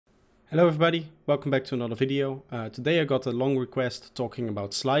Hello everybody, welcome back to another video. Today I got a long request talking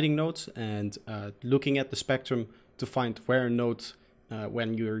about sliding notes and looking at the spectrum to find where a note,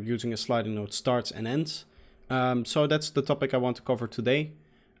 when you're using a sliding note, starts and ends. So that's the topic I want to cover today.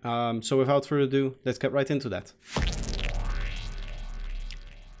 So without further ado, let's get right into that.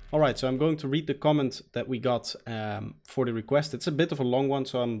 Alright, so I'm going to read the comment that we got for the request. It's a bit of a long one,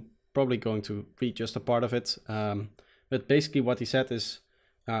 so I'm probably going to read just a part of it. But basically what he said is,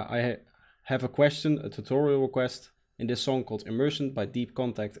 I have a question, a tutorial request in this song called Immersion by Deep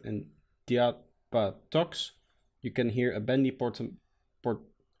Contact and Djapatox. You can hear a bendy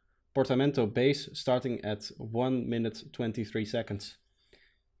portamento bass starting at 1 minute 23 seconds.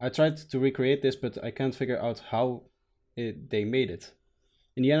 I tried to recreate this, but I can't figure out how they made it.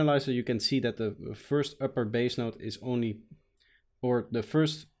 In the analyzer you can see that the first upper bass note is only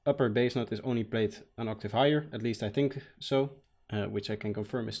played an octave higher, at least I think so. Which I can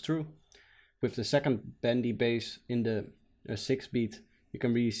confirm is true. With the second bendy bass in the 6th beat, you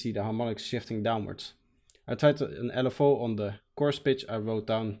can really see the harmonics shifting downwards. I tried an LFO on the chorus pitch. I wrote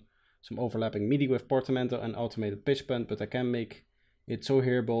down some overlapping MIDI with portamento and automated pitch bend, but I can't make it so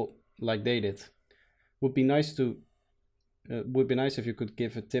hearable like they did. Would be nice if you could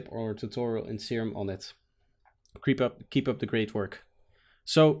give a tip or a tutorial in Serum on it. Keep up the great work.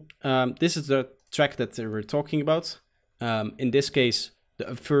 So this is the track that we're talking about. In this case,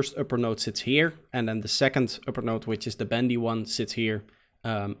 the first upper note sits here, and then the second upper note, which is the bendy one, sits here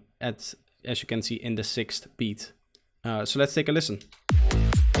as you can see, in the 6th beat. So let's take a listen.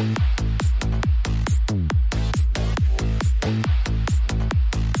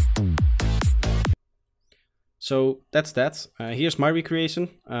 So that's that. Here's my recreation.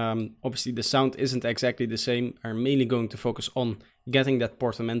 Obviously the sound isn't exactly the same. I'm mainly going to focus on getting that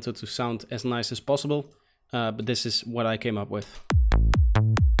portamento to sound as nice as possible. But this is what I came up with.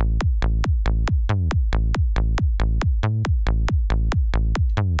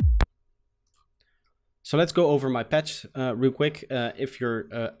 So let's go over my patch real quick. If you're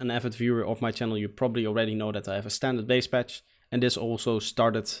an avid viewer of my channel, you probably already know that I have a standard bass patch, and this also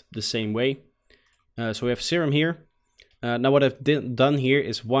started the same way. So we have Serum here. Now what I've done here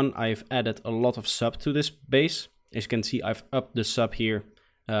is, one, I've added a lot of sub to this bass. As you can see, I've upped the sub here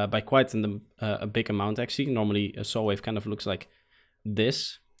by quite a big amount actually. Normally a saw wave kind of looks like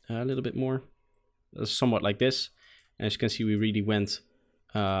this, a little bit more, somewhat like this. And as you can see, we really went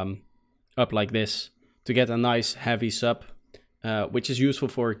up like this to get a nice heavy sub, which is useful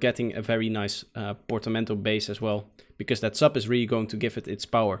for getting a very nice portamento bass as well, because that sub is really going to give it its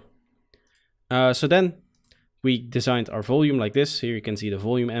power. So then we designed our volume like this. Here you can see the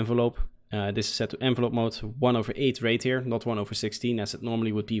volume envelope. This is set to envelope mode, 1/8 rate here, not 1/16 as it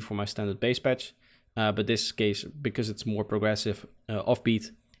normally would be for my standard bass patch. But this case, because it's more progressive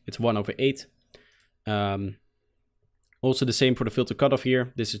offbeat, it's 1/8. Also the same for the filter cutoff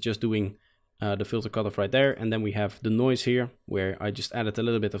here. This is just doing the filter cutoff right there. And then we have the noise here, where I just added a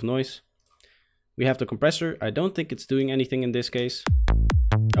little bit of noise. We have the compressor. I don't think it's doing anything in this case.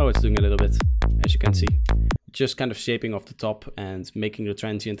 Oh, it's doing a little bit, as you can see. Just kind of shaping off the top and making the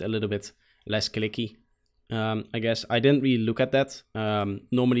transient a little bit less clicky. I guess I didn't really look at that.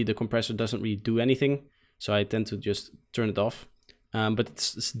 Normally the compressor doesn't really do anything, so I tend to just turn it off. But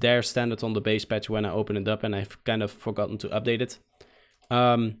it's there standard on the bass patch when I open it up, and I've kind of forgotten to update it.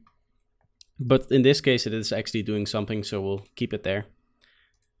 But in this case it is actually doing something, so we'll keep it there.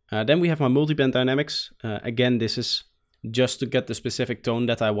 Then we have my multiband dynamics. Again, this is just to get the specific tone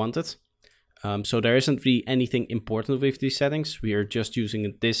that I wanted. So there isn't really anything important with these settings. We are just using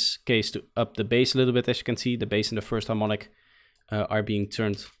in this case to up the bass a little bit. As you can see, the bass and the first harmonic are being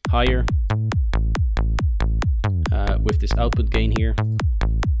turned higher with this output gain here.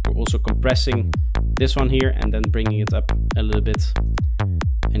 We're also compressing this one here and then bringing it up a little bit.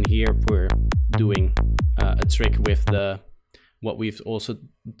 And here we're doing a trick with what we've also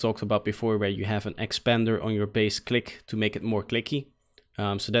talked about before, where you have an expander on your bass click to make it more clicky.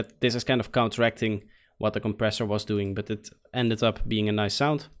 So that this is kind of counteracting what the compressor was doing, but it ended up being a nice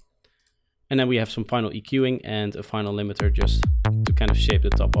sound. And then we have some final EQing and a final limiter just to kind of shape the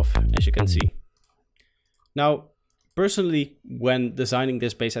top off, as you can see. Now, personally, when designing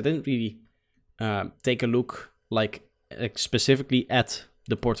this bass, I didn't really take a look like specifically at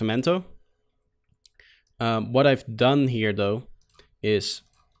the portamento. What I've done here though is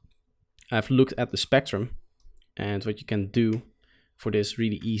I've looked at the spectrum, and what you can do for this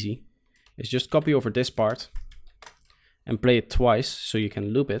really easy is just copy over this part and play it twice so you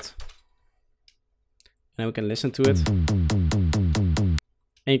can loop it, and we can listen to it, and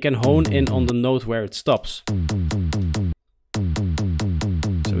you can hone in on the note where it stops.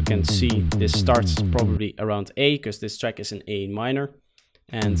 So we can see, this starts probably around A, because this track is in A minor,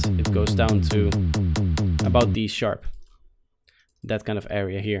 and it goes down to about D sharp, that kind of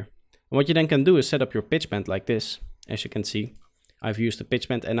area here. And what you then can do is set up your pitch bend like this. As you can see, I've used the pitch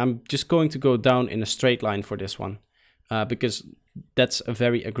bend, and I'm just going to go down in a straight line for this one, because that's a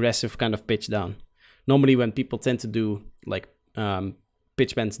very aggressive kind of pitch down. Normally when people tend to do like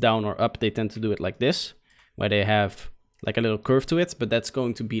pitch bends down or up, they tend to do it like this, where they have like a little curve to it, but that's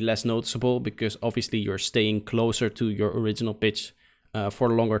going to be less noticeable because obviously you're staying closer to your original pitch for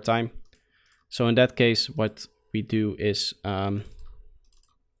a longer time. So in that case, what we do is, I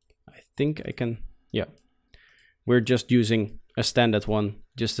think I can, yeah, we're just using a standard one,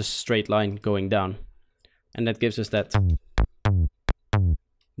 just a straight line going down. And that gives us that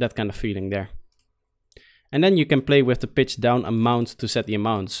kind of feeling there. And then you can play with the pitch down amount to set the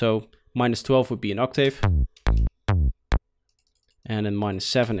amount. So -12 would be an octave. And then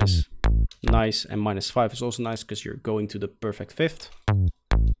 -7 is nice. And -5 is also nice because you're going to the perfect fifth.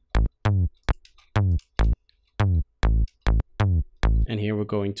 And here we're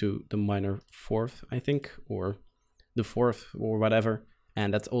going to the minor fourth, I think, or the fourth or whatever.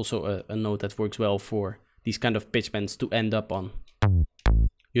 And that's also a note that works well for these kind of pitch bends to end up on.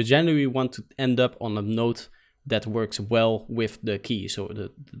 You generally want to end up on a note that works well with the key. So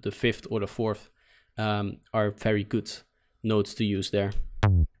the fifth or the fourth are very good notes to use there.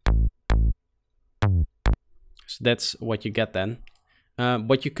 So that's what you get then.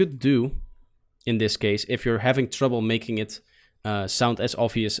 What you could do in this case, if you're having trouble making it sound as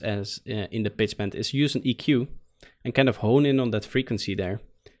obvious as in the pitch bend, is use an EQ and kind of hone in on that frequency there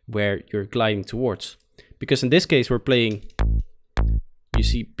where you're gliding towards. Because in this case we're playing, you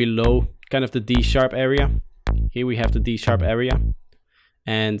see below kind of the D sharp area. Here we have the D sharp area.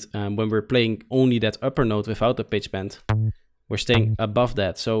 And when we're playing only that upper note without the pitch bend, we're staying above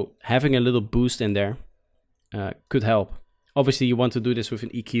that. So having a little boost in there could help. Obviously you want to do this with an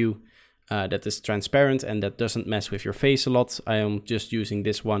EQ that is transparent and that doesn't mess with your face a lot. I am just using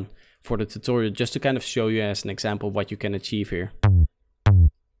this one for the tutorial just to kind of show you as an example what you can achieve here.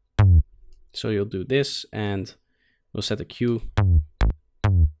 So you'll do this and we'll set a Q.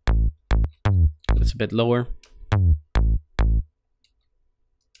 It's a bit lower.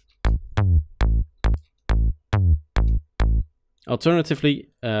 Alternatively,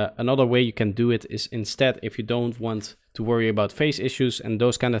 another way you can do it is instead, if you don't want to worry about phase issues and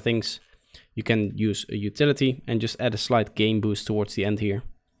those kind of things, you can use a utility and just add a slight gain boost towards the end here,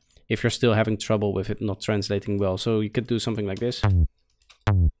 if you're still having trouble with it not translating well. So you could do something like this.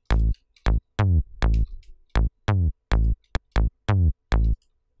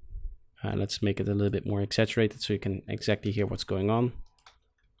 Let's make it a little bit more exaggerated so you can exactly hear what's going on.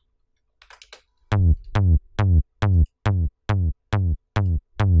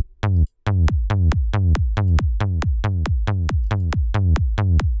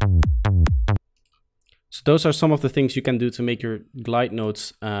 So those are some of the things you can do to make your glide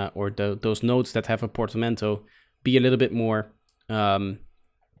notes or those notes that have a portamento be a little bit more,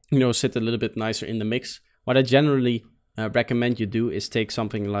 sit a little bit nicer in the mix. What I generally recommend you do is take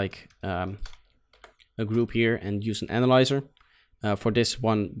something like a group here and use an analyzer. For this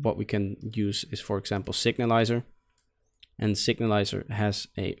one, what we can use is, for example, Signalizer. And Signalizer has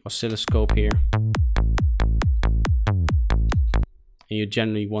a oscilloscope here. And you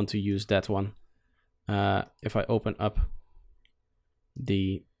generally want to use that one. If I open up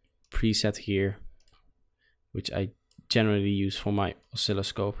the preset here, which I generally use for my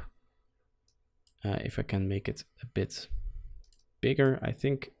oscilloscope, if I can make it a bit bigger, I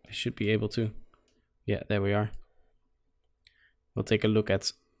think I should be able to. Yeah, there we are. We'll take a look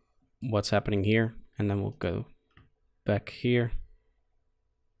at what's happening here, and then we'll go back here.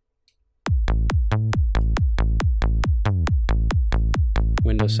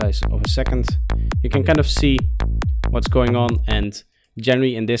 Window size of a second. You can kind of see what's going on, and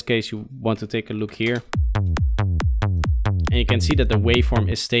generally in this case you want to take a look here. And you can see that the waveform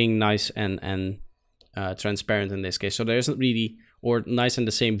is staying nice and transparent in this case. So there isn't really, or nice and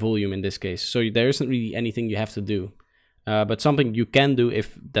the same volume in this case. So there isn't really anything you have to do. But something you can do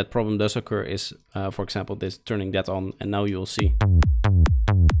if that problem does occur is, for example, this, turning that on, and now you'll see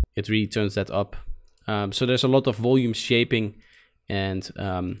it really turns that up. So there's a lot of volume shaping and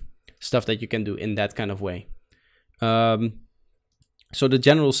stuff that you can do in that kind of way. So the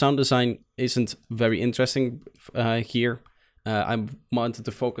general sound design isn't very interesting here. I wanted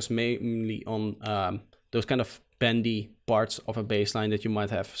to focus mainly on those kind of bendy parts of a bass line that you might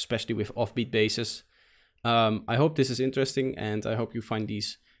have, especially with offbeat basses. I hope this is interesting, and I hope you find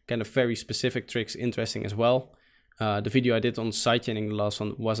these kind of very specific tricks interesting as well. The video I did on sidechaining, the last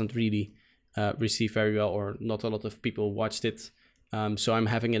one, wasn't really received very well, or not a lot of people watched it. So I'm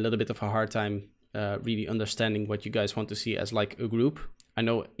having a little bit of a hard time really understanding what you guys want to see as like a group. I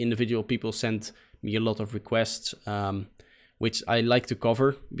know individual people send me a lot of requests, which I like to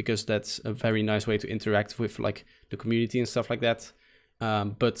cover because that's a very nice way to interact with like the community and stuff like that.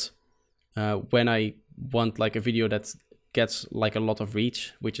 But when I want like a video that gets like a lot of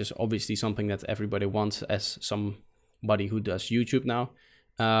reach, which is obviously something that everybody wants as somebody who does YouTube now,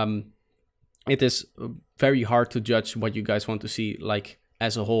 it is very hard to judge what you guys want to see like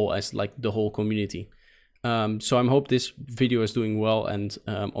as a whole, as like the whole community. So I hope this video is doing well, and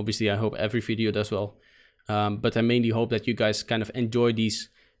obviously I hope every video does well. But I mainly hope that you guys kind of enjoy these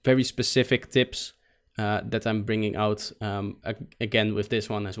very specific tips that I'm bringing out again with this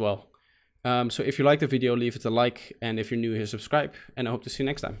one as well. So if you like the video, leave it a like, and if you're new here, subscribe, and I hope to see you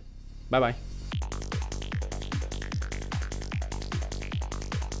next time. Bye bye.